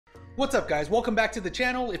What's up guys, welcome back to the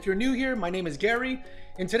channel. If you're new here, my name is Gary.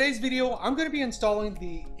 In today's video, I'm going to be installing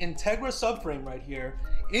the Integra subframe right here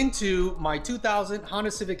into my 2000 Honda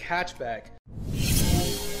Civic hatchback.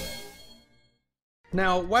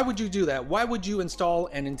 Now, why would you do that? Why would you install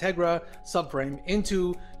an Integra subframe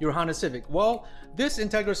into your Honda Civic? Well, this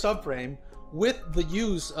Integra subframe, with the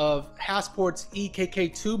use of Hassport's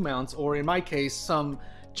EKK2 mounts, or in my case, some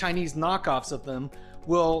Chinese knockoffs of them,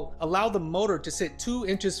 will allow the motor to sit 2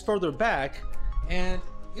 inches further back, and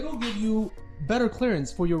it'll give you better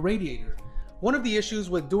clearance for your radiator. One of the issues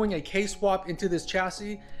with doing a case swap into this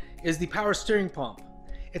chassis is the power steering pump.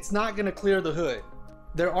 It's not going to clear the hood.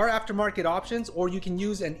 There are aftermarket options, or you can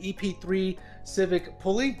use an EP3 Civic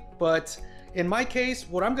pulley, but in my case,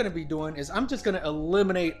 what I'm going to be doing is I'm just going to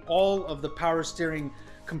eliminate all of the power steering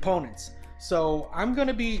components. So I'm going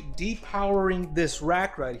to be depowering this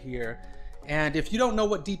rack right here. And if you don't know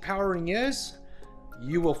what depowering is,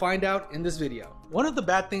 you will find out in this video. One of the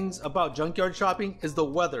bad things about junkyard shopping is the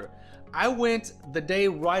weather. I went the day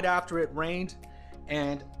right after it rained,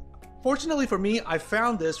 and fortunately for me, I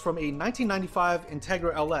found this from a 1995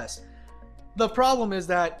 Integra LS. The problem is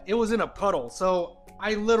that it was in a puddle, so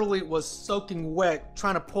I literally was soaking wet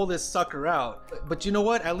trying to pull this sucker out. But you know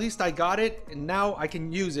what? At least I got it, and now I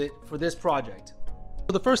can use it for this project.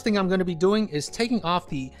 So the first thing I'm going to be doing is taking off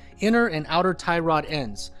the inner and outer tie rod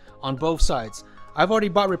ends on both sides. I've already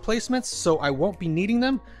bought replacements, so I won't be needing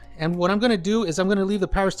them. And what I'm going to do is I'm going to leave the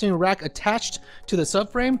power steering rack attached to the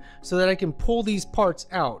subframe so that I can pull these parts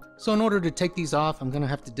out. So in order to take these off, I'm going to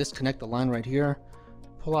have to disconnect the line right here,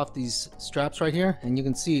 pull off these straps right here, and you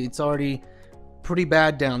can see it's already pretty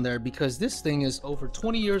bad down there because this thing is over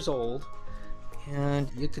 20 years old. And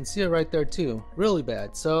you can see it right there too, really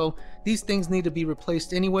bad. So these things need to be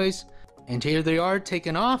replaced anyways, and here they are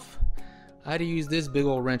taken off. I had to use this big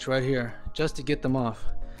old wrench right here just to get them off.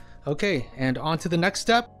 Okay, and on to the next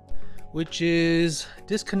step, which is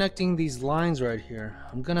disconnecting these lines right here.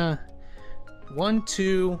 I'm gonna 1,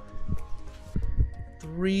 2,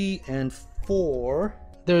 3, and 4.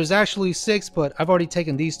 There's actually 6, but I've already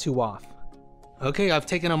taken these 2 off. Okay, I've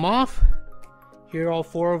taken them off. Here all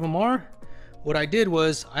 4 of them are. What I did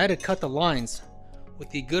was I had to cut the lines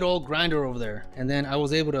with the good old grinder over there, and then I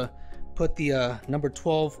was able to put the number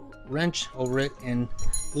 12 wrench over it and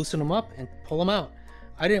loosen them up and pull them out.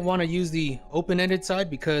 I didn't want to use the open-ended side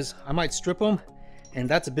because I might strip them, and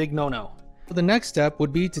that's a big no-no. So the next step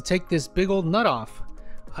would be to take this big old nut off.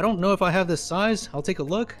 I don't know if I have this size. I'll take a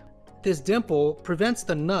look. This dimple prevents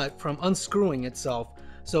the nut from unscrewing itself.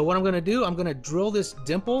 So what I'm going to do, I'm going to drill this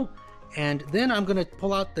dimple, and then I'm going to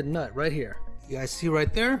pull out the nut right here. You guys see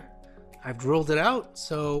right there? I've drilled it out,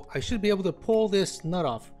 so I should be able to pull this nut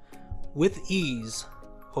off with ease,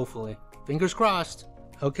 hopefully. Fingers crossed.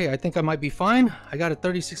 Okay, I think I might be fine. I got a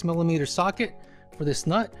 36mm socket for this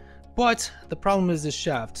nut, but the problem is this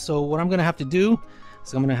shaft. So what I'm gonna have to do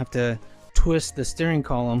is I'm gonna have to twist the steering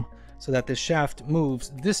column so that the shaft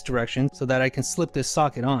moves this direction so that I can slip this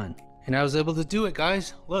socket on. And I was able to do it,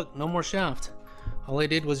 guys. Look, no more shaft. All I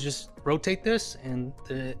did was just rotate this, and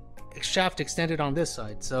the shaft extended on this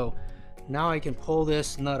side. So now I can pull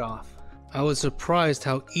this nut off. I was surprised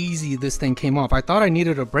how easy this thing came off. I thought I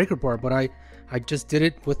needed a breaker bar, but I just did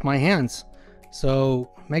it with my hands. So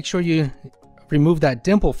make sure you remove that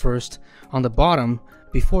dimple first on the bottom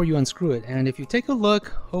before you unscrew it. And if you take a look,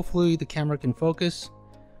 hopefully the camera can focus,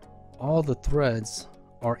 all the threads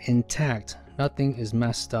are intact. Nothing is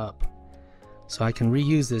messed up. So I can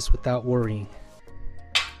reuse this without worrying.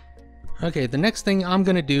 Okay, the next thing I'm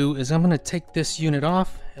gonna do is I'm gonna take this unit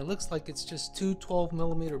off. It looks like it's just 2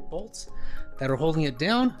 12mm bolts that are holding it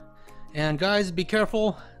down. And guys, be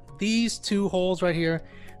careful. These 2 holes right here,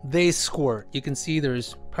 they squirt. You can see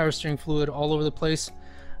there's power steering fluid all over the place.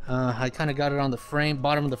 I kind of got it on the frame,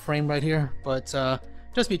 bottom of the frame right here, but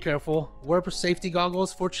just be careful. Wear safety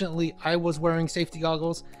goggles. Fortunately, I was wearing safety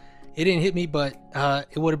goggles. It didn't hit me, but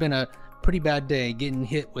it would have been a pretty bad day getting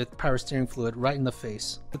hit with power steering fluid right in the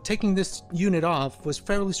face. But taking this unit off was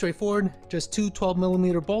fairly straightforward. Just 2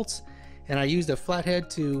 12mm bolts, and I used a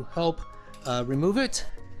flathead to help remove it.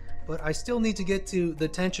 But I still need to get to the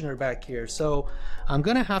tensioner back here, so I'm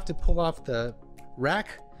gonna have to pull off the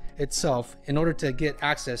rack itself in order to get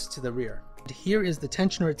access to the rear. Here is the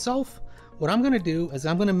tensioner itself. What I'm gonna do is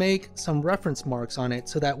I'm gonna make some reference marks on it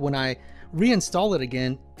so that when I reinstall it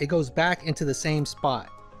again, it goes back into the same spot.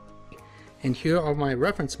 And here are my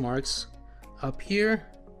reference marks up here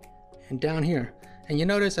and down here. And you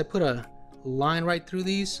notice I put a line right through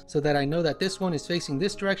these so that I know that this one is facing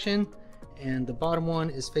this direction and the bottom one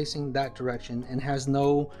is facing that direction and has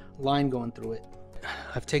no line going through it.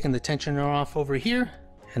 I've taken the tensioner off over here,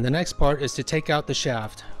 And the next part is to take out the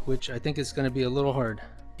shaft, which I think is going to be a little hard.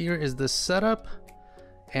 Here is the setup,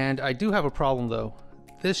 and I do have a problem though.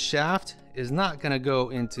 This shaft is not going to go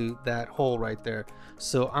into that hole right there.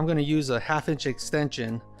 So I'm going to use a 1/2 inch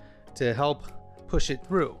extension to help push it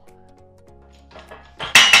through.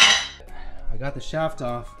 I got the shaft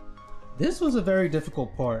off. This was a very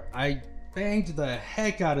difficult part. I banged the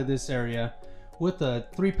heck out of this area with a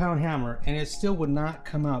 3-pound hammer, and it still would not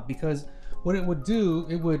come out, because what it would do,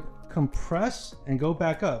 it would compress and go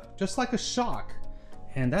back up, just like a shock.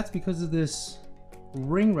 And that's because of this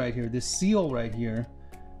ring right here, this seal right here,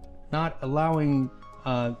 not allowing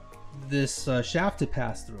this shaft to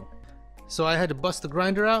pass through. So I had to bust the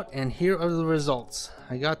grinder out, and here are the results.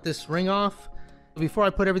 I got this ring off. Before I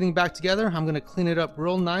put everything back together, I'm gonna clean it up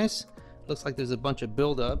real nice. Looks like there's a bunch of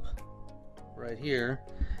buildup right here.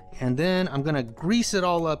 And then I'm gonna grease it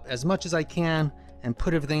all up as much as I can and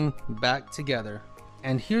put everything back together.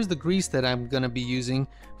 And here's the grease that I'm gonna be using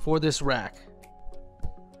for this rack.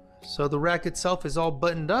 So the rack itself is all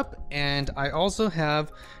buttoned up, and I also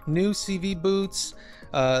have new CV boots,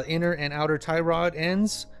 inner and outer tie rod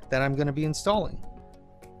ends that I'm gonna be installing.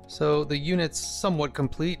 So the unit's somewhat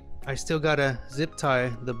complete. I still gotta zip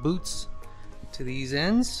tie the boots to these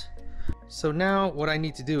ends. So now what I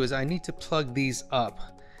need to do is I need to plug these up.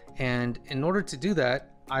 And in order to do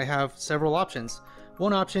that, I have several options.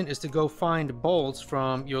 One option is to go find bolts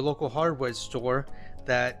from your local hardware store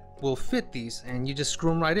that will fit these, and you just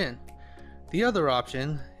screw them right in. The other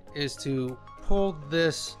option is to pull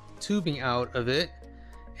this tubing out of it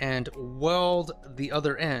and weld the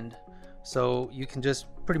other end, so you can just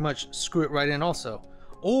pretty much screw it right in also.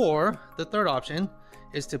 Or the third option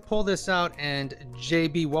is to pull this out and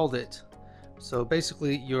JB weld it. So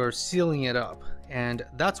basically you're sealing it up, and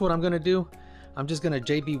that's what I'm gonna do. I'm just gonna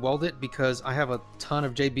JB weld it because I have a ton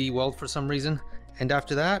of JB weld for some reason. And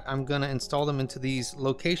after that, I'm gonna install them into these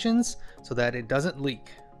locations so that it doesn't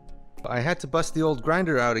leak. I had to bust the old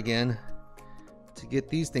grinder out again to get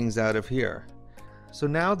these things out of here. So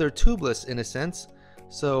now they're tubeless in a sense.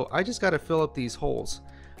 So I just gotta fill up these holes.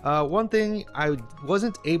 One thing I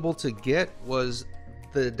wasn't able to get was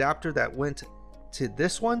the adapter that went to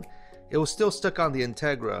this one. It was still stuck on the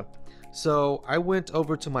Integra. So I went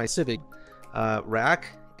over to my Civic rack,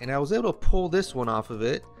 and I was able to pull this one off of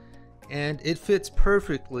it, and it fits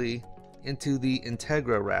perfectly into the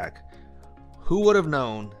Integra rack. Who would have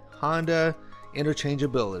known? Honda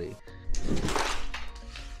interchangeability.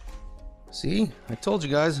 See, I told you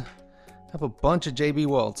guys, I have a bunch of JB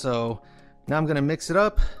weld. So now I'm gonna mix it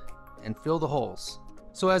up and fill the holes.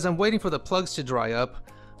 So as I'm waiting for the plugs to dry up,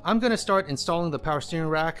 I'm gonna start installing the power steering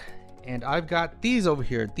rack. And I've got these over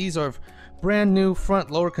here. These are brand new front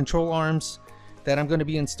lower control arms that I'm going to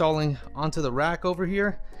be installing onto the rack over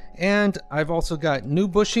here. And I've also got new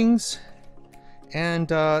bushings and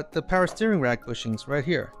the power steering rack bushings right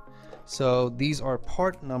here. So these are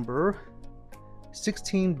part number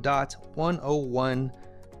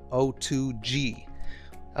 16.10102G.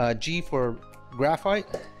 G for graphite,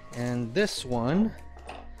 and this one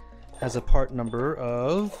has a part number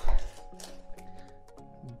of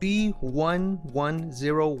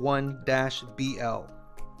B1101-BL.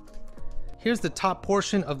 Here's the top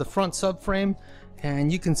portion of the front subframe,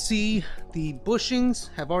 and you can see the bushings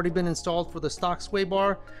have already been installed for the stock sway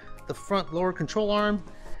bar, the front lower control arm,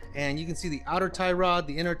 and you can see the outer tie rod,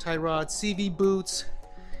 the inner tie rod, CV boots,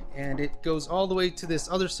 and it goes all the way to this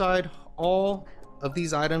other side. All of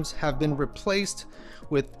these items have been replaced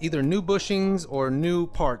with either new bushings or new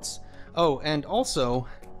parts. Oh, and also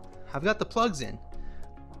I've got the plugs in.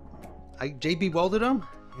 I JB welded them,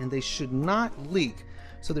 and they should not leak.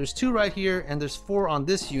 So there's 2 right here, and there's 4 on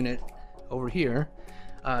this unit over here.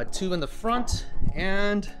 2 in the front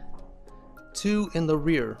and 2 in the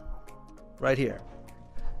rear right here.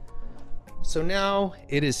 So now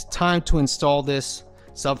it is time to install this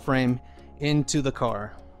subframe into the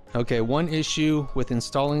car. Okay, one issue with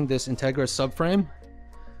installing this Integra subframe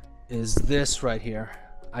is this right here.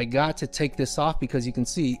 I got to take this off because you can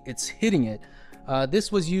see it's hitting it.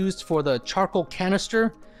 This was used for the charcoal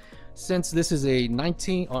canister. Since this is a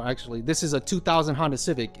 2000 Honda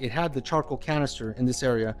Civic, it had the charcoal canister in this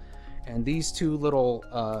area, and these 2 little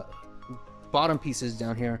bottom pieces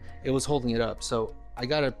down here, it was holding it up. So I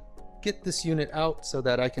gotta get this unit out so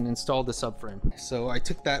that I can install the subframe. So I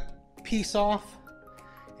took that piece off,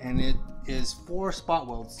 and it is 4 spot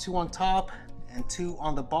welds, 2 on top and 2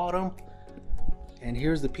 on the bottom. And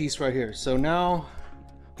here's the piece right here. So now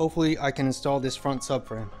hopefully I can install this front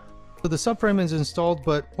subframe. So the subframe is installed,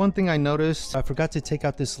 but one thing I noticed, I forgot to take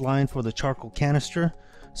out this line for the charcoal canister.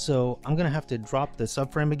 So I'm gonna have to drop the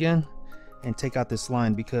subframe again and take out this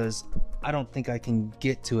line because I don't think I can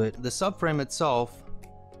get to it. The subframe itself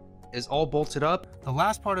is all bolted up. The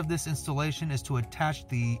last part of this installation is to attach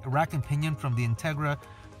the rack and pinion from the Integra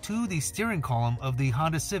to the steering column of the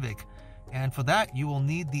Honda Civic. And for that, you will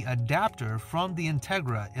need the adapter from the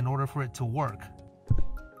Integra in order for it to work.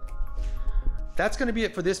 That's going to be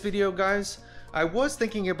it for this video, guys. I was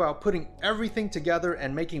thinking about putting everything together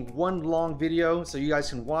and making one long video so you guys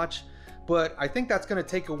can watch, but I think that's going to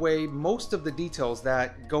take away most of the details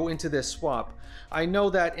that go into this swap. I know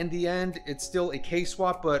that in the end it's still a case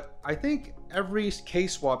swap, but I think every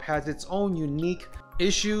case swap has its own unique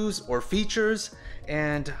issues or features,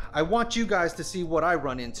 and I want you guys to see what I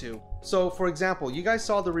run into. So for example, you guys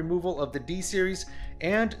saw the removal of the D series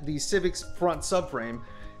and the Civic's front subframe,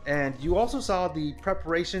 and you also saw the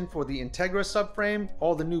preparation for the Integra subframe,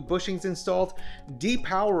 all the new bushings installed,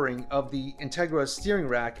 depowering of the Integra steering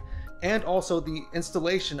rack, and also the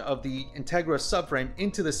installation of the Integra subframe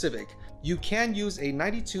into the Civic. You can use a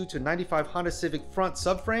 92 to 95 Honda Civic front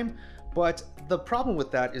subframe, but the problem with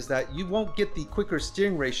that is that you won't get the quicker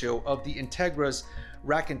steering ratio of the Integra's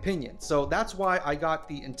rack and pinion. So that's why I got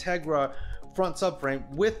the Integra front subframe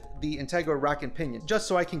with the Integra rack and pinion, just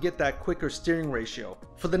so I can get that quicker steering ratio.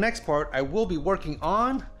 For the next part, I will be working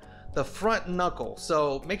on the front knuckle.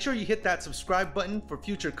 So make sure you hit that subscribe button for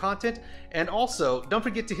future content, and also don't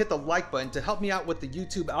forget to hit the like button to help me out with the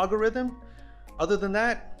YouTube algorithm. Other than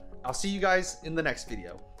that, I'll see you guys in the next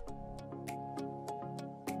video.